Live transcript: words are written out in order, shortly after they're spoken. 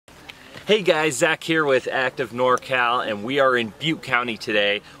Hey guys, Zach here with Active NorCal, and we are in Butte County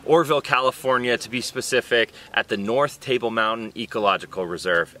today, Oroville, California to be specific, at the North Table Mountain Ecological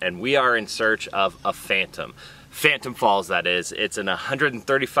Reserve, and we are in search of a phantom. Phantom Falls, that is. It's an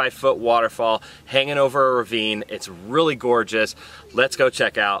 135-foot waterfall hanging over a ravine. It's really gorgeous. Let's go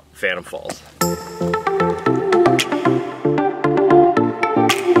check out Phantom Falls.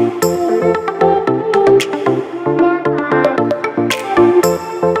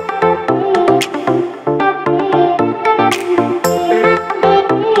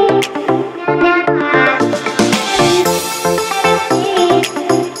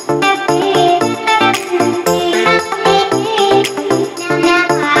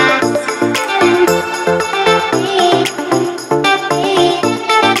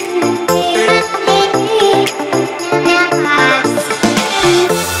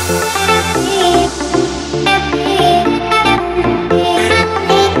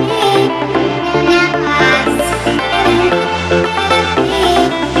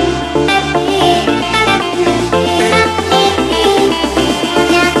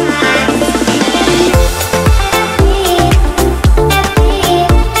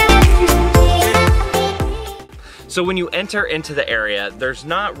 So when you enter into the area, there's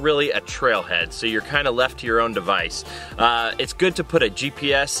not really a trailhead, so you're kind of left to your own device. It's good to put a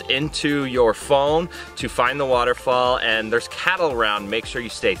GPS into your phone to find the waterfall, and there's cattle around. Make sure you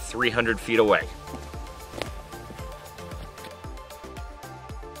stay 300 feet away.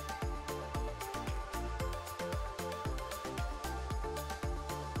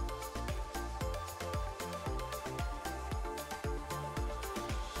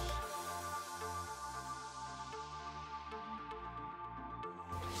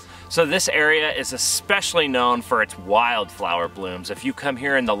 So this area is especially known for its wildflower blooms. If you come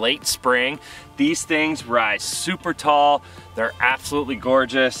here in the late spring, these things rise super tall. They're absolutely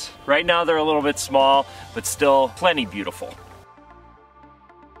gorgeous. Right now they're a little bit small, but still plenty beautiful.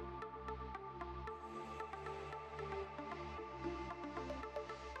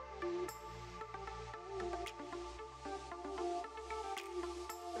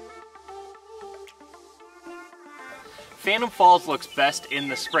 Phantom Falls looks best in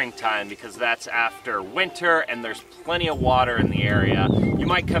the springtime because that's after winter and there's plenty of water in the area. You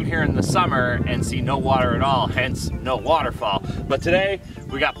might come here in the summer and see no water at all, hence no waterfall. But today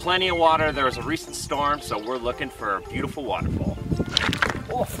we got plenty of water. There was a recent storm, so we're looking for a beautiful waterfall.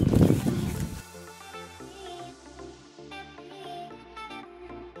 Oh.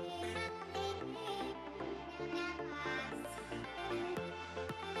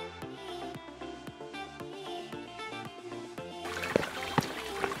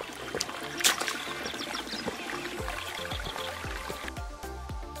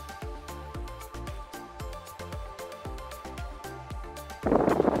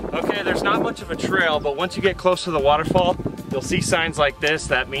 Okay, there's not much of a trail, but once you get close to the waterfall, you'll see signs like this.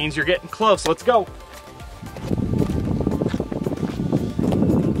 That means you're getting close. Let's go.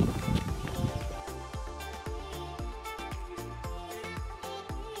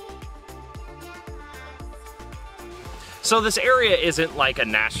 So this area isn't like a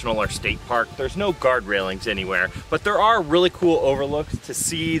national or state park. There's no guard railings anywhere, but there are really cool overlooks to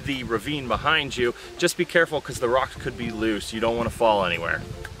see the ravine behind you. Just be careful because the rocks could be loose. You don't want to fall anywhere.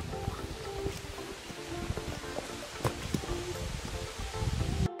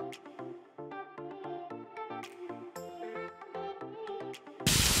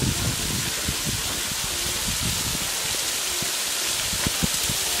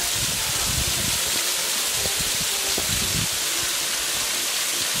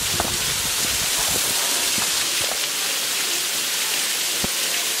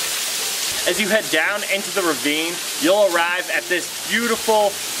 As you head down into the ravine, you'll arrive at this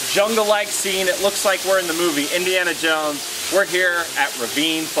beautiful jungle-like scene. It looks like we're in the movie Indiana Jones. We're here at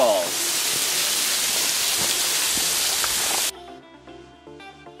Ravine Falls.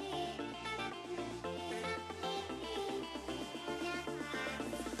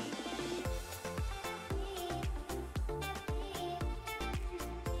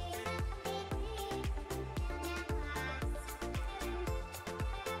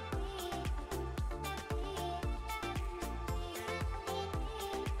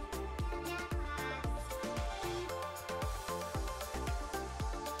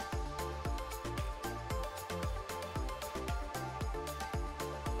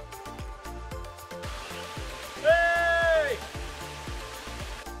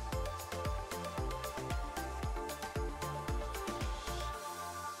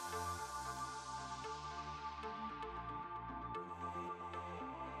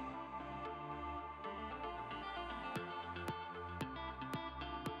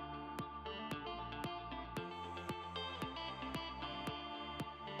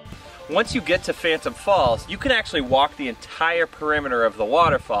 once you get to Phantom Falls, you can actually walk the entire perimeter of the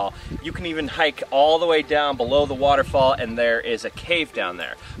waterfall. You can even hike all the way down below the waterfall, and there is a cave down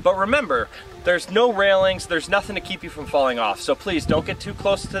there. But remember, there's no railings, there's nothing to keep you from falling off, so please don't get too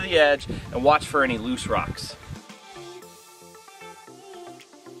close to the edge and watch for any loose rocks.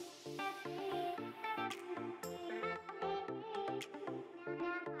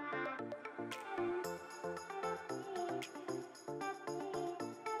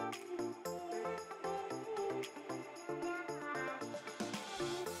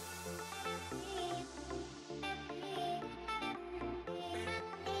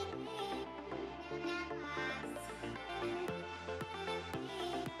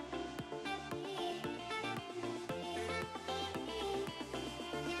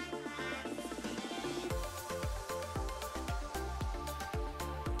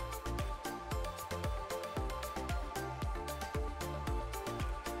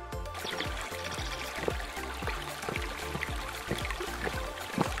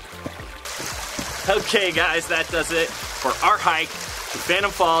 Okay guys, that does it for our hike to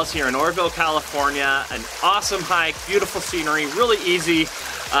Phantom Falls here in Oroville, California. An awesome hike, beautiful scenery, really easy.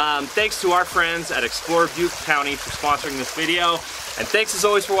 Thanks to our friends at Explore Butte County for sponsoring this video. And thanks as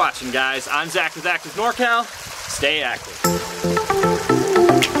always for watching, guys. I'm Zach with Active NorCal. Stay active.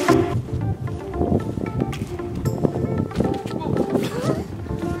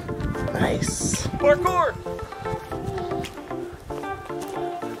 Nice. Parkour!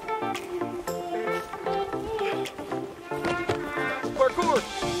 Parkour!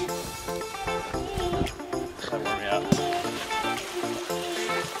 That wore me out.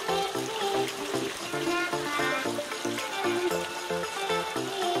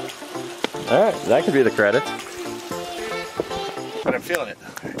 Alright, that could be the credits. But I'm feeling it.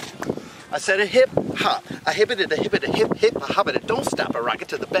 I said a hip hop, a hip it, a hip it, a hip hip, a hop it, don't stop, a rocket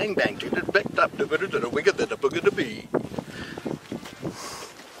to the bang bang, to the back up, to the wiggle, to the boogie, to the bee.